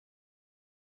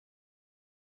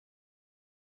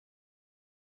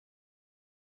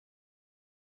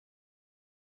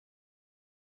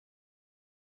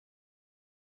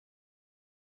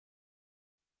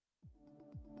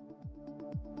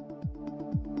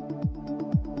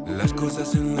Las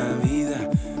cosas en la vida,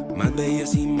 más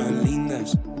bellas y más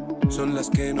lindas, son las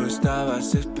que no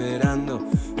estabas esperando.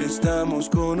 Estamos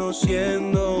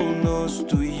conociéndonos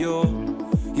tú y yo,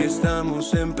 y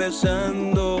estamos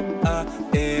empezando a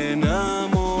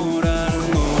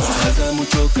enamorarnos. Falta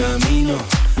mucho camino,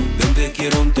 de un te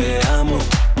quiero, un te amo,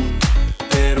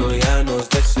 pero ya nos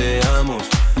deseamos.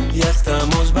 Ya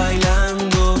estamos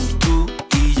bailando tú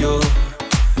y yo.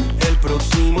 El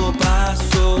próximo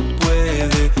paso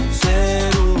puede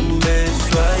ser un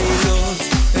beso. Ay Dios,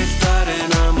 estar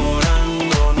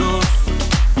enamorándonos,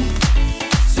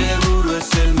 seguro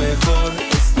es el mejor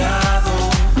estado.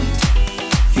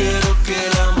 Quiero que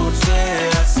el amor sea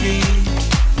así,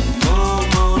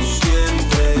 como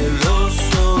siempre lo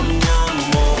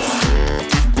soñamos.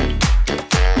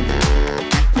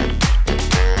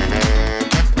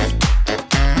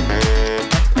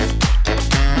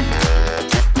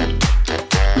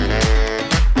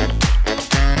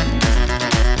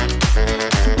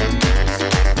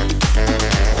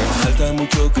 Falta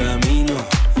mucho camino,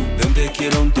 de un te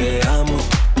quiero, un te amo,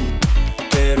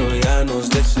 pero ya nos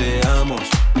deseamos.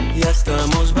 Ya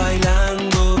estamos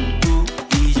bailando tú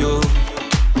y yo.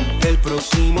 El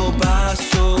próximo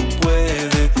paso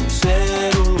puede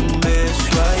ser un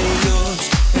beso. Ay Dios,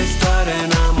 estar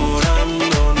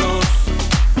enamorándonos,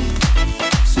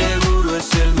 seguro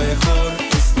es el mejor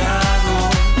estado.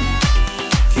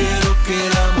 Quiero que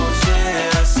el amor sea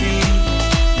así,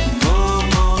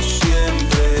 como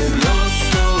siempre lo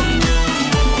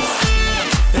soñamos.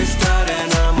 Estar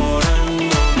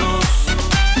enamorándonos,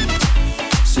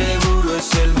 seguro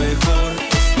es el mejor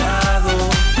estado.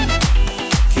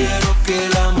 Quiero que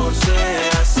el amor sea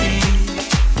así,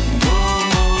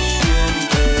 como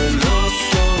siempre lo soñamos.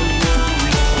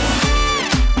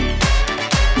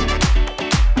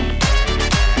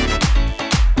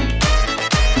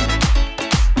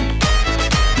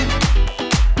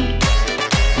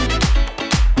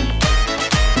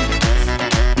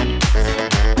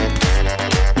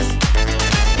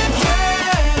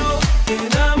 Quiero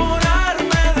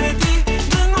enamorarme de ti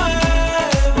de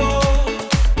nuevo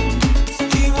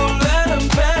y volver a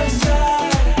empezar,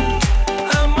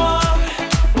 amor,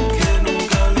 que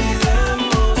nunca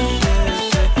olvidemos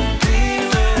ese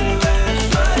primer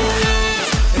beso. Ay Dios,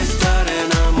 estar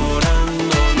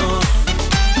enamorándonos,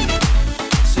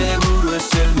 seguro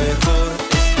es el mejor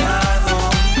estado.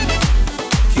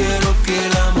 Quiero que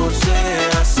el amor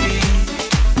sea así,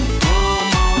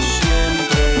 como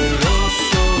siempre lo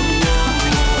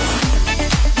soñamos.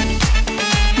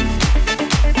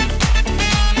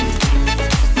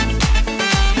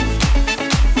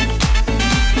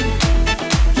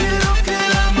 Quiero que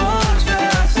el amor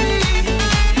sea así,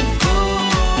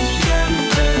 como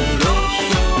siempre lo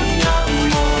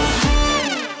soñamos.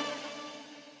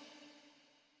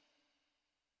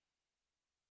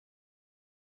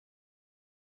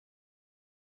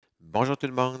 Bonjour tout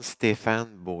le monde,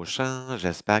 Stéphane Beauchamp,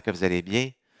 j'espère que vous allez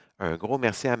bien. Un gros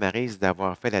merci à Maryse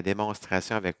d'avoir fait la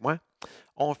démonstration avec moi.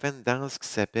 On fait une danse qui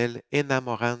s'appelle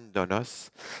Enamorándonos.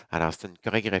 Alors, c'est une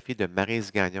chorégraphie de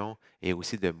Maryse Gagnon et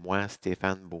aussi de moi,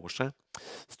 Stéphane Beauchamp.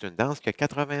 C'est une danse qui a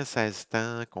 96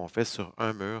 temps qu'on fait sur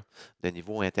un mur de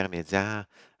niveau intermédiaire.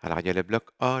 Alors, il y a le bloc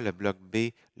A, le bloc B,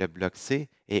 le bloc C.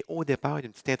 Et au départ, il y a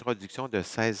une petite introduction de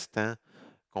 16 temps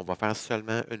qu'on va faire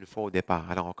seulement une fois au départ.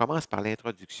 Alors, on commence par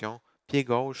l'introduction. Pied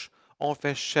gauche, on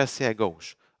fait chasser à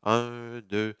gauche. 1,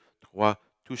 2, 3,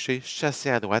 toucher, chasser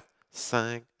à droite.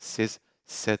 5, 6,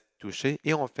 7, toucher.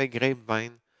 Et on fait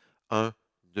grapevine. 1,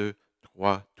 2,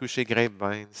 3, toucher,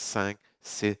 grapevine. 5,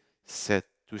 6, 7,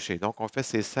 toucher. Donc, on fait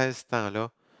ces 16 temps-là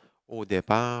au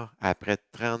départ, après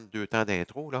 32 temps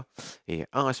d'intro, là. Et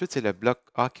ensuite, c'est le bloc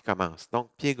A qui commence. Donc,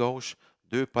 pied gauche,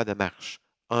 2 pas de marche.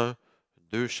 1,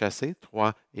 2 chassés,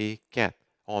 3 et 4.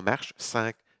 On marche,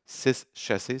 5, 6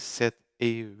 chassés, 7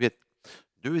 et 8.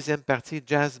 Deuxième partie,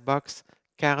 jazz box,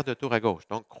 quart de tour à gauche.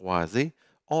 Donc, croisé.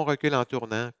 On recule en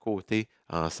tournant, côté,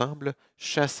 ensemble.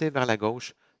 Chassé vers la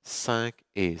gauche, 5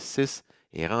 et 6.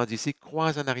 Et rendu ici,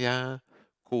 croise en arrière,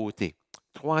 côté.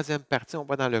 Troisième partie, on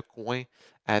va dans le coin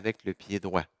avec le pied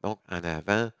droit. Donc, en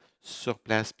avant, sur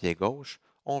place, pied gauche.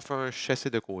 On fait un chassé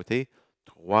de côté,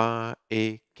 3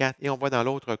 et 4. Et on va dans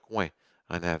l'autre coin.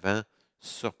 En avant,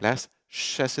 sur place,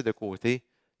 chassé de côté,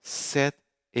 7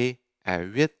 et à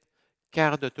 8.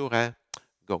 Quart de tour à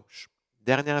gauche.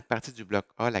 Dernière partie du bloc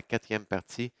A, la quatrième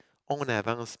partie, on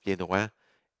avance pied droit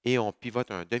et on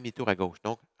pivote un demi-tour à gauche.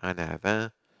 Donc, en avant,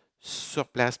 sur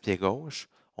place, pied gauche.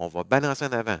 On va balancer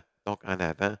en avant. Donc, en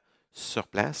avant, sur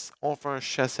place. On fait un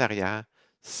chasse arrière,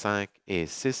 5 et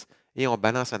 6. Et on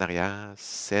balance en arrière,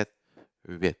 7,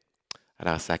 8.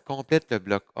 Alors, ça complète le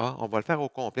bloc A. On va le faire au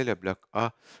complet, le bloc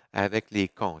A, avec les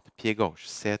comptes. Pied gauche,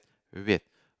 7, 8.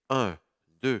 1,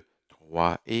 2,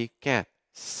 3 et 4,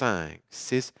 5,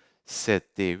 6,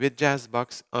 7 et 8. Jazz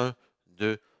box, 1,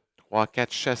 2, 3,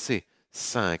 4. Chassé,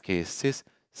 5 et 6,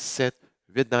 7,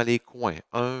 8 dans les coins.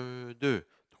 1, 2,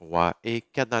 3 et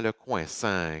 4 dans le coin.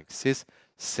 5, 6,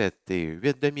 7 et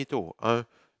 8. Demi-tour. 1,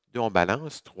 2, on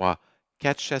balance. 3,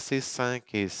 4 chassés, 5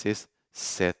 et 6,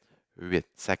 7, 8.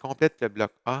 Ça complète le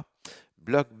bloc A.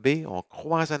 Bloc B, on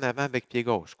croise en avant avec pied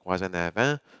gauche. Croise en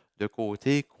avant, de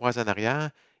côté, croise en arrière.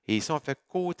 Et ici, on fait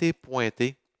côté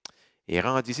pointé. Et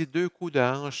rendu ici, deux coups de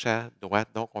hanche à droite.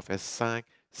 Donc, on fait 5,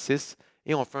 6.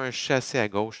 Et on fait un chassé à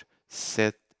gauche,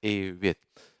 7 et 8.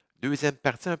 Deuxième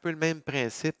partie, un peu le même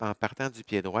principe en partant du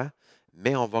pied droit,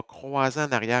 mais on va croiser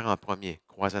en arrière en premier.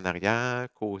 Croise en arrière,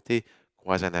 côté,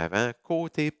 croise en avant,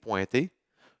 côté pointé.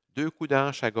 Deux coups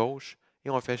d'anche à gauche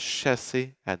et on fait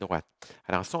chasser à droite.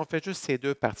 Alors, si on fait juste ces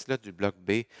deux parties-là du bloc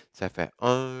B, ça fait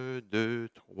 1, 2,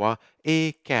 3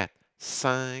 et 4,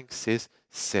 5, 6,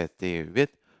 7 et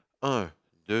 8. 1,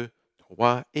 2,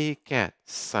 3 et 4,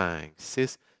 5,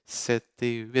 6, 7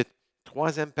 et 8.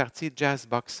 Troisième partie, jazz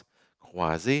box.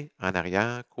 Croisé, en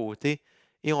arrière, côté,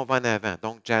 et on va en avant.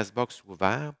 Donc, jazz box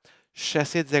ouvert,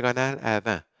 chassé diagonale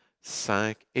avant.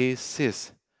 5 et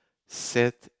 6.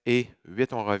 7 et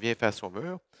 8, on revient face au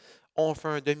mur. On fait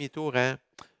un demi-tour à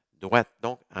droite,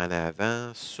 donc en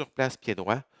avant, sur place, pied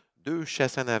droit. Deux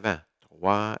chasses en avant,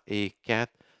 3 et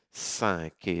 4,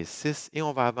 5 et 6. Et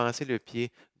on va avancer le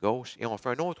pied gauche et on fait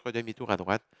un autre demi-tour à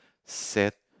droite,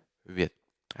 7, 8.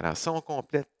 Alors, si on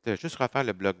complète, juste refaire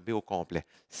le bloc B au complet.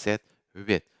 7,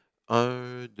 8.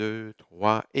 1, 2,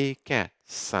 3 et 4,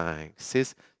 5,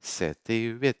 6, 7 et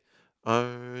 8.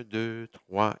 1, 2,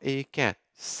 3 et 4,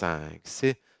 5,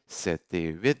 6, 7 et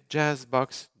 8. Jazz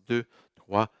box, 2,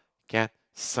 3, 4,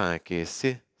 5 et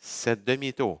 6, 7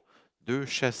 demi-tours. 2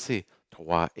 chassés,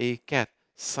 3 et 4,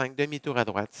 5 demi-tours à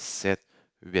droite, 7,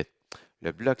 8.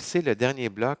 Le bloc C, le dernier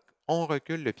bloc, on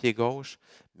recule le pied gauche,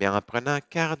 mais en prenant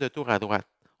quart de tour à droite.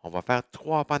 On va faire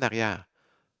 3 pas en arrière.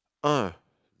 1,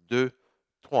 2,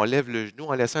 3. On lève le genou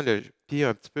en laissant le pied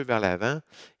un petit peu vers l'avant.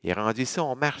 Et rendu ici,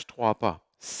 on marche 3 pas.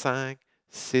 5,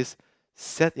 6,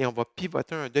 7. Et on va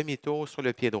pivoter un demi-tour sur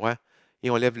le pied droit. Et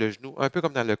on lève le genou, un peu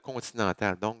comme dans le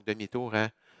continental. Donc, demi-tour à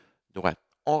droite.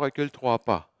 On recule 3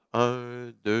 pas.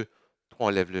 1, 2, 3. On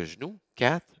lève le genou.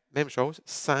 4. Même chose.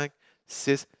 5,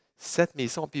 6, 7. Mais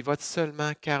ici, on pivote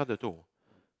seulement quart de tour.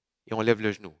 Et on lève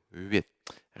le genou. 8.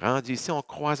 Rendu ici, on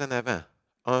croise en avant.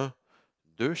 1,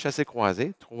 2, chassé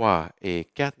croisé. 3 et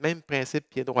 4. Même principe,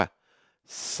 pied droit.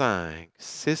 5,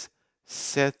 6,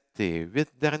 7 et 8.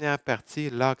 Dernière partie,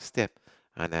 lock step.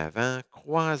 En avant,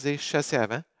 croisé, chassé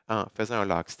avant en faisant un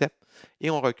lock step. Et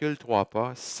on recule 3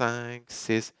 pas. 5,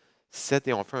 6, 7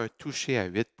 et on fait un toucher à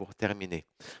 8 pour terminer.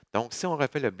 Donc, si on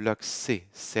refait le bloc C,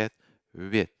 7,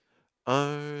 8.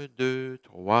 1, 2,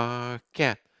 3,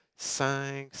 4,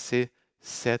 5, 6,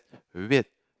 7, 8.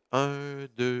 1,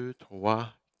 2,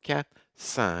 3, 4,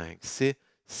 5, 6,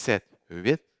 7,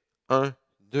 8. 1,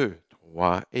 2,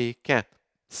 3 et 4,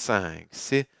 5,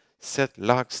 6, 7.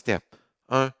 Lock step.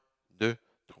 1, 2,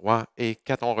 3 et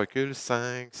 4. On recule.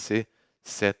 5, 6,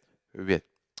 7, 8.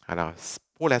 Alors,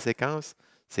 pour la séquence,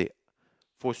 il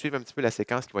faut suivre un petit peu la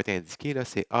séquence qui va être indiquée. Là,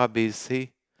 c'est A, B,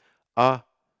 C, A,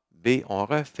 B. On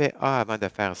refait A avant de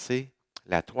faire C.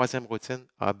 La troisième routine,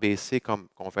 A, B, C, comme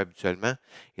on fait habituellement.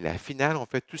 Et la finale, on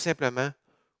fait tout simplement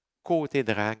côté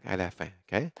drague à la fin.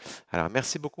 OK? Alors,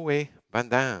 merci beaucoup et bonne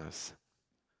danse.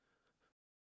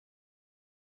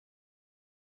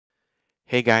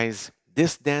 Hey guys,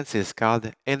 this dance is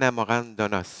called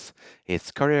Enamorándonos.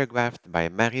 It's choreographed by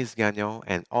Maryse Gagnon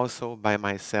and also by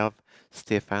myself,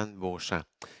 Stéphane Beauchamp.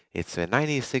 It's a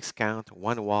 96 count,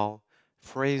 one wall,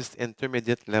 phrased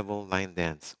intermediate level line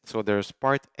dance. So there's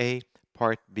part A,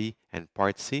 part B, and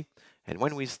part C. And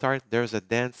when we start, there's a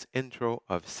dance intro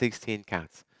of 16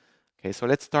 counts. Okay, so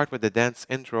let's start with the dance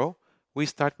intro. We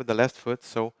start with the left foot,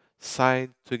 so side,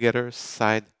 together,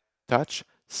 side, touch,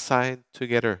 side,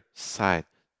 together, side,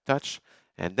 touch.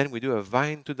 And then we do a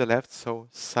vine to the left, so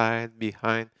side,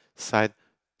 behind, side,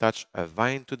 touch, a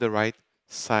vine to the right,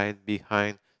 side,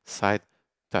 behind, side,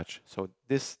 touch. So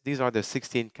these are the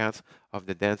 16 counts of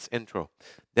the dance intro.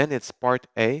 Then it's part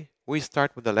A. We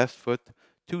start with the left foot,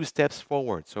 2 steps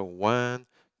forward. So 1,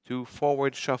 2,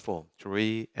 forward shuffle,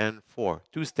 3 and 4.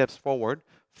 2 steps forward,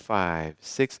 5,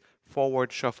 6,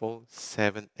 forward shuffle,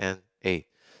 7 and 8.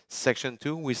 Section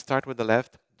 2, we start with the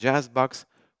left, jazz box,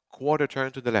 quarter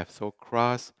turn to the left. So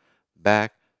cross,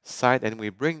 back, side, and we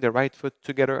bring the right foot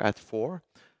together at 4.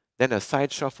 Then a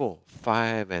side shuffle,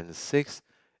 5 and 6,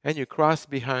 and you cross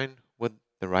behind with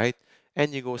the right,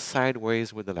 and you go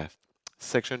sideways with the left.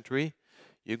 Section 3,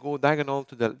 you go diagonal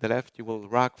to the left, you will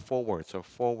rock forward. So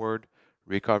forward,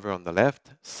 recover on the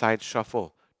left, side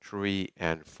shuffle 3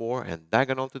 and 4, and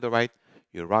diagonal to the right,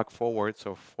 you rock forward.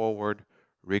 So forward,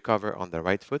 recover on the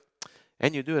right foot,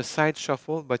 and you do a side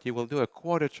shuffle, but you will do a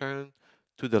quarter turn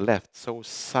to the left. So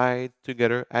side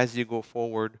together as you go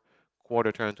forward,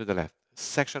 quarter turn to the left.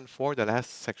 Section 4, the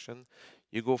last section,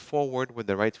 you go forward with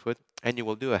the right foot, and you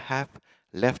will do a half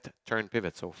left turn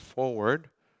pivot. So forward,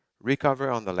 recover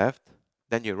on the left,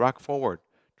 then you rock forward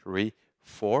 3,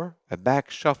 4, a back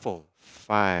shuffle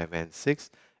 5 and 6,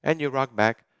 and you rock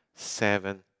back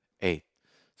 7, 8.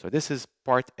 So this is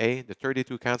part A, the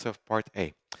 32 counts of part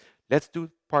A. Let's do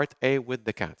part A with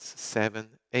the counts. 7,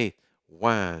 8.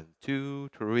 1, 2,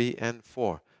 3, and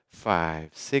 4. 5,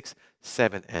 6,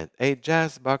 7, and 8.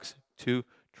 Jazz box 2,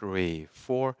 3,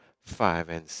 4, 5,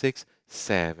 and 6,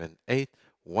 7, 8.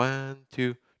 1,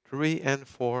 2, 3, and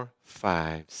 4,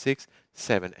 5, 6,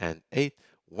 7, and 8.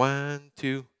 1,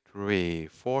 2, 3,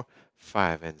 4,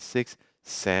 5, and 6,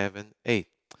 7, 8.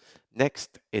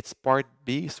 Next, it's part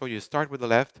B. So you start with the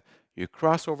left, you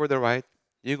cross over the right,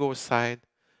 you go side,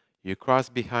 you cross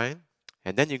behind,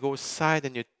 and then you go side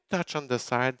and you touch on the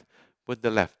side with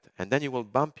the left. And then you will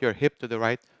bump your hip to the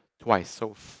right twice.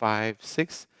 So 5,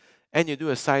 6, and you do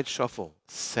a side shuffle,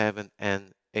 7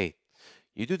 and 8.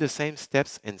 You do the same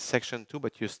steps in section 2,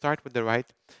 but you start with the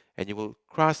right and you will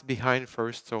cross behind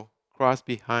first. So cross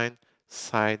behind,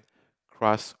 side,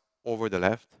 cross over the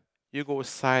left. You go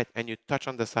side and you touch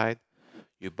on the side.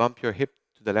 You bump your hip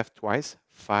to the left twice,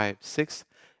 5, 6,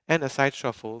 and a side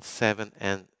shuffle, 7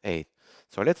 and 8.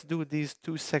 So let's do these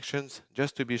two sections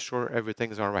just to be sure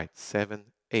everything's all right. 7,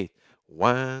 8.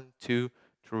 1, 2,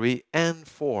 3, and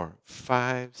 4.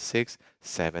 5, 6,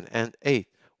 7, and 8.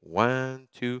 1,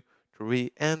 2,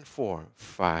 3, and 4.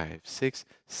 5, 6,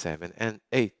 7, and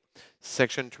 8.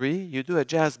 Section 3, you do a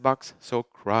jazz box. So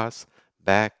cross,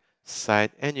 back,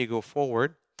 side, and you go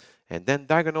forward. And then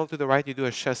diagonal to the right, you do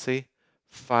a chassé,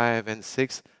 5 and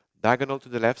 6. Diagonal to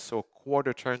the left, so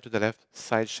quarter turn to the left,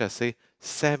 side chassé,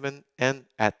 7, and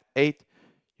at 8,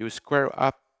 you square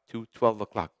up to 12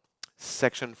 o'clock.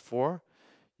 Section 4,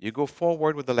 you go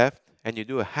forward with the left, and you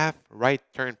do a half right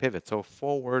turn pivot. So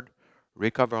forward,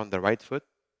 recover on the right foot,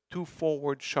 2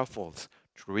 forward shuffles,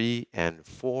 3 and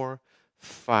 4,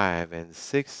 5 and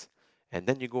 6, and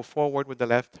then you go forward with the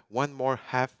left, 1 more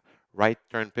half right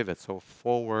turn pivot. So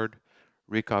forward,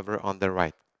 recover on the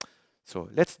right. So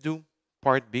let's do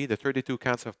part B, the 32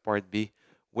 counts of part B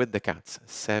with the counts.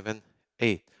 7,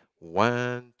 8.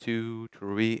 1, 2,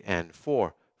 3, and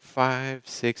 4. 5,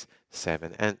 6,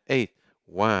 7, and 8.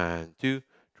 1, 2,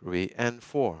 3, and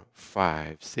 4.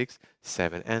 5, 6,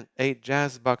 7, and 8.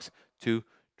 Jazz box 2,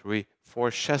 3, 4.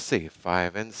 Chassé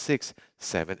 5 and 6,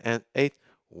 7 and 8.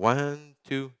 1,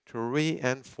 2, 3,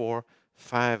 and 4.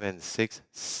 5 and 6,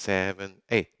 7,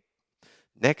 8.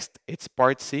 Next, it's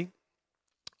part C.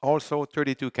 Also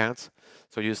 32 counts.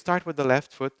 So you start with the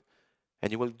left foot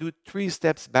and you will do 3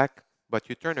 steps back, but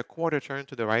you turn a quarter turn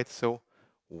to the right. So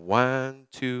 1,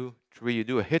 2, 3. You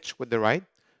do a hitch with the right.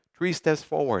 3 steps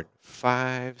forward.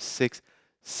 5, 6,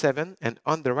 7. And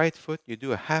on the right foot, you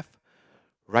do a half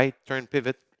right turn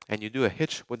pivot and you do a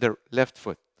hitch with the left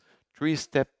foot. 3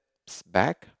 steps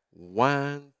back.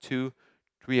 1, 2,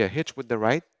 3. A hitch with the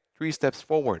right. 3 steps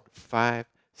forward. 5,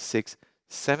 6,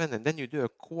 7. And then you do a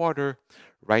quarter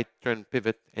right turn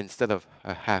pivot instead of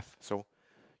a half. So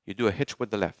you do a hitch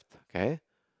with the left. Okay.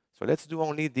 So let's do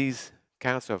only these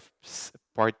counts of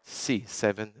part C.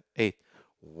 7, 8.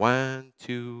 1,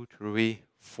 2, 3,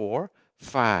 4,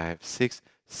 5, 6,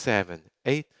 7,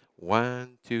 8.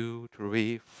 1, 2,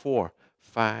 3, 4,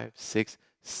 5, 6,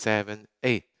 7,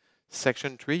 8.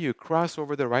 Section 3, you cross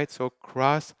over the right. So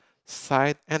cross,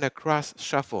 side, and a cross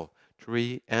shuffle.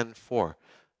 3 and 4.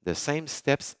 The same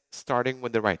steps starting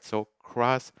with the right. So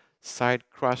cross, side,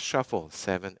 cross, shuffle,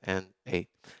 7 and 8.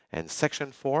 And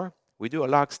section 4, we do a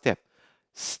lock step.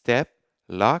 Step,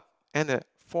 lock, and a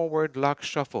forward lock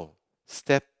shuffle.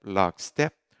 Step, lock,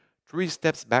 step. 3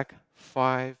 steps back,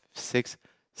 5, 6,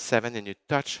 7, and you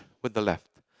touch with the left.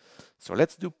 So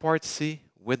let's do part C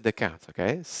with the count,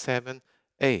 okay? 7,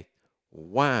 8.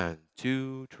 1,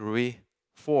 2, 3,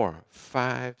 4,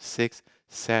 5, 6,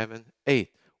 7, 8.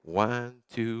 1,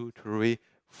 2, 3,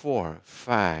 4,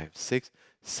 5, 6,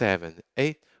 7,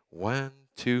 8. 1,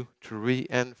 2, 3,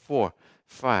 and 4,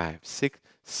 5, 6,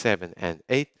 7, and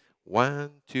 8.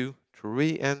 1, 2,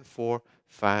 3, and 4,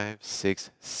 5, 6,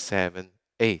 7,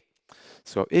 8.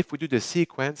 So if we do the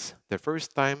sequence, the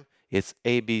first time it's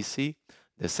ABC,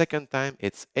 the second time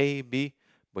it's AB,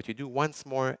 but you do once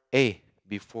more A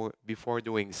before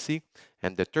doing C,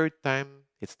 and the third time,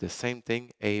 it's the same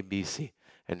thing, A, B, C.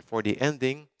 And for the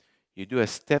ending, you do a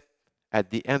step at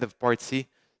the end of part C,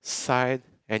 side,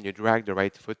 and you drag the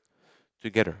right foot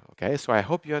together. Okay, so I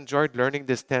hope you enjoyed learning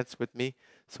this dance with me.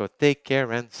 So take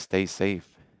care and stay safe.